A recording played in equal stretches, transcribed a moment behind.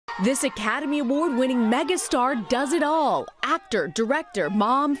This Academy Award-winning megastar does it all. Actor, director,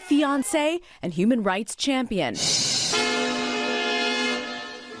 mom, fiancé, and human rights champion.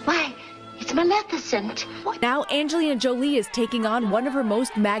 Why, it's Maleficent. What? Now Angelina Jolie is taking on one of her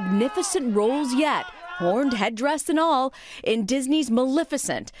most magnificent roles yet, horned headdress and all, in Disney's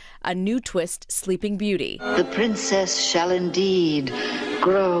Maleficent, a new twist Sleeping Beauty. The princess shall indeed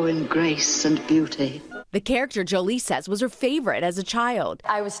grow in grace and beauty. The character, Jolie says, was her favorite as a child.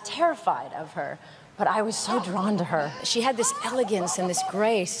 I was terrified of her, but I was so drawn to her. She had this elegance and this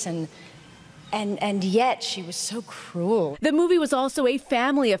grace, and yet she was so cruel. The movie was also a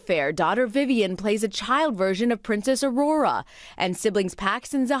family affair. Daughter Vivian plays a child version of Princess Aurora, and siblings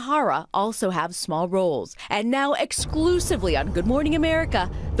Pax and Zahara also have small roles. And now exclusively on Good Morning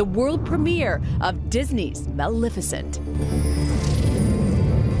America, the world premiere of Disney's Maleficent.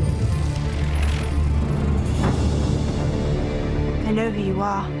 I know who you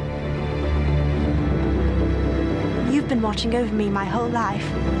are. You've been watching over me my whole life.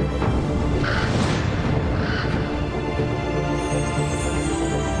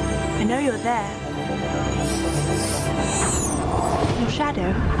 I know you're there. Your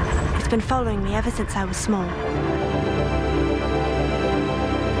shadow has been following me ever since I was small.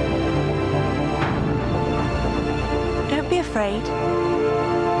 Don't be afraid.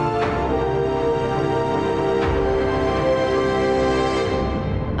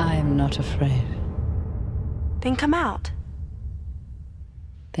 Not afraid. Then come out.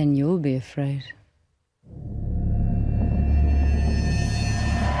 Then you'll be afraid.